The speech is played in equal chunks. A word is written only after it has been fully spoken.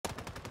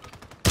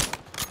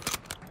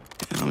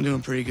I'm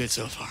doing pretty good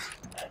so far.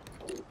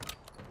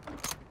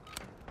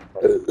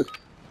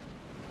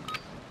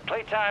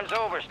 Playtime's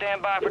over.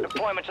 Stand by for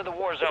deployment to the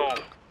war zone.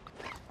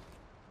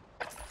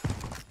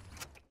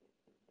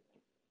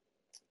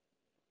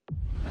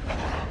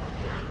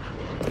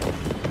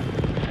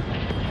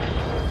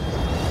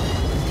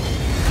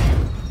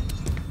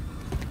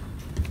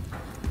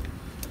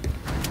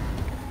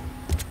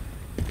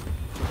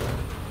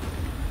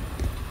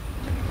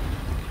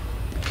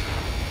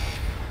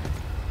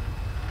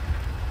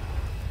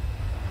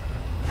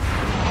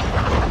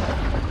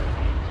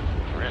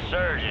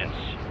 Resurgence.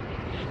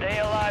 Stay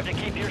alive to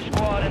keep your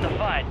squad in the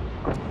fight.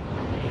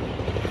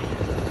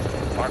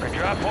 Mark a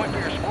drop point for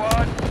your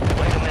squad.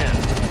 Play them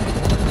in.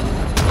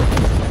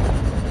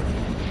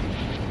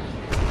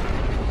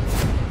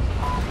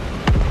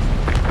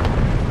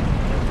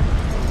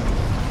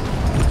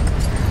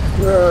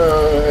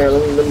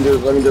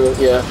 Let me do it.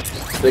 Yeah.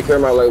 Take care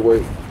of my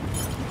lightweight.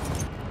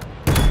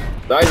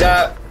 Like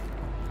that.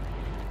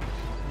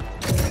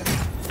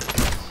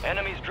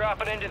 Enemies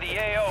dropping into the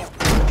AO.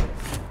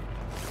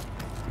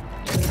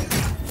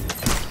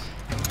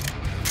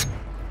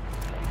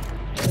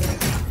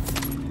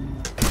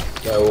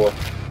 Yeah, well.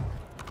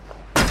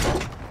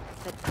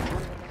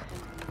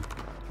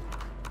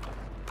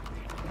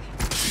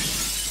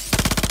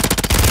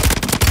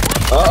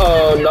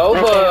 Uh-oh,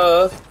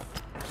 Nova.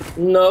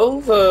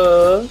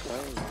 Nova.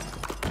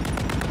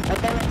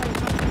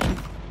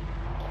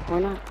 Why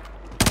not?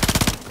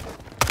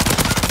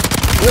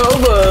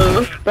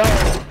 Nova.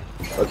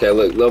 Okay,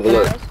 look, Nova,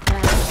 look.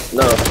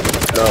 No.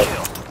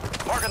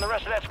 Marking the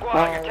rest of that squad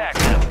on your tack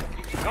now.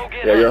 Go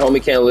get Yeah, her. your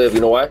homie can't live.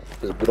 You know why?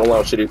 Because we don't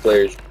allow shitty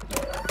players.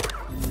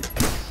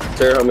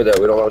 Tell your homie that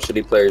we don't allow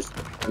shitty players.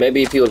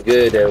 Maybe if he was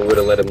good, then we would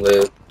have let him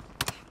live.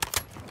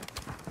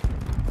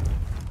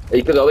 Hey,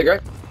 you killed the other guy?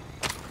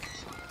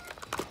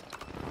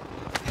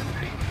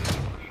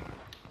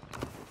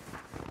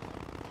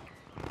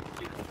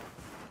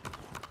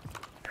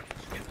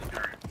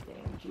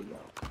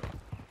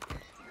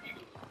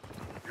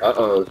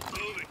 Uh-oh.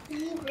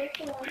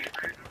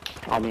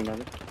 I mean, I'm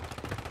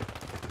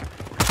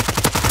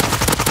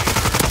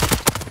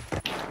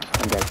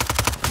dead.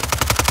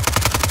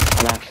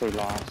 I'm actually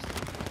lost.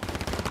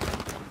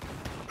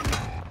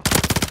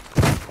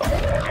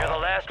 You're the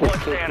last one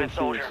standing,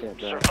 soldier.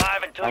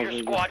 Survive until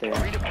your squad can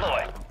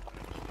redeploy.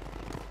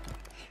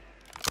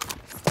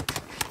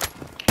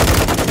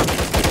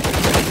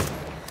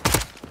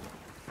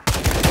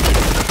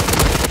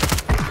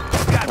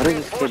 What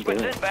is this kid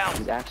doing?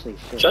 He's actually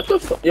shit. Shut the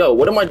fuck. Yo,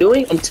 what am I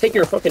doing? I'm taking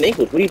your fucking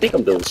ankles. What do you think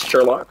I'm doing,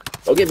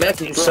 Sherlock? Don't get mad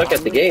because you suck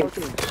at the game.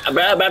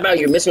 Bad.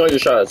 You're missing all your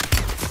shots.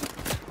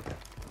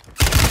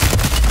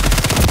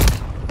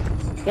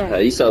 Yeah,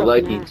 You sound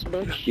lucky.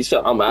 You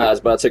sound, I'm my ass,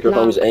 but I took her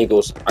homie's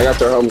ankles. I got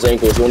their homie's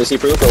ankles. You want to see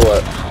proof or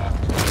what?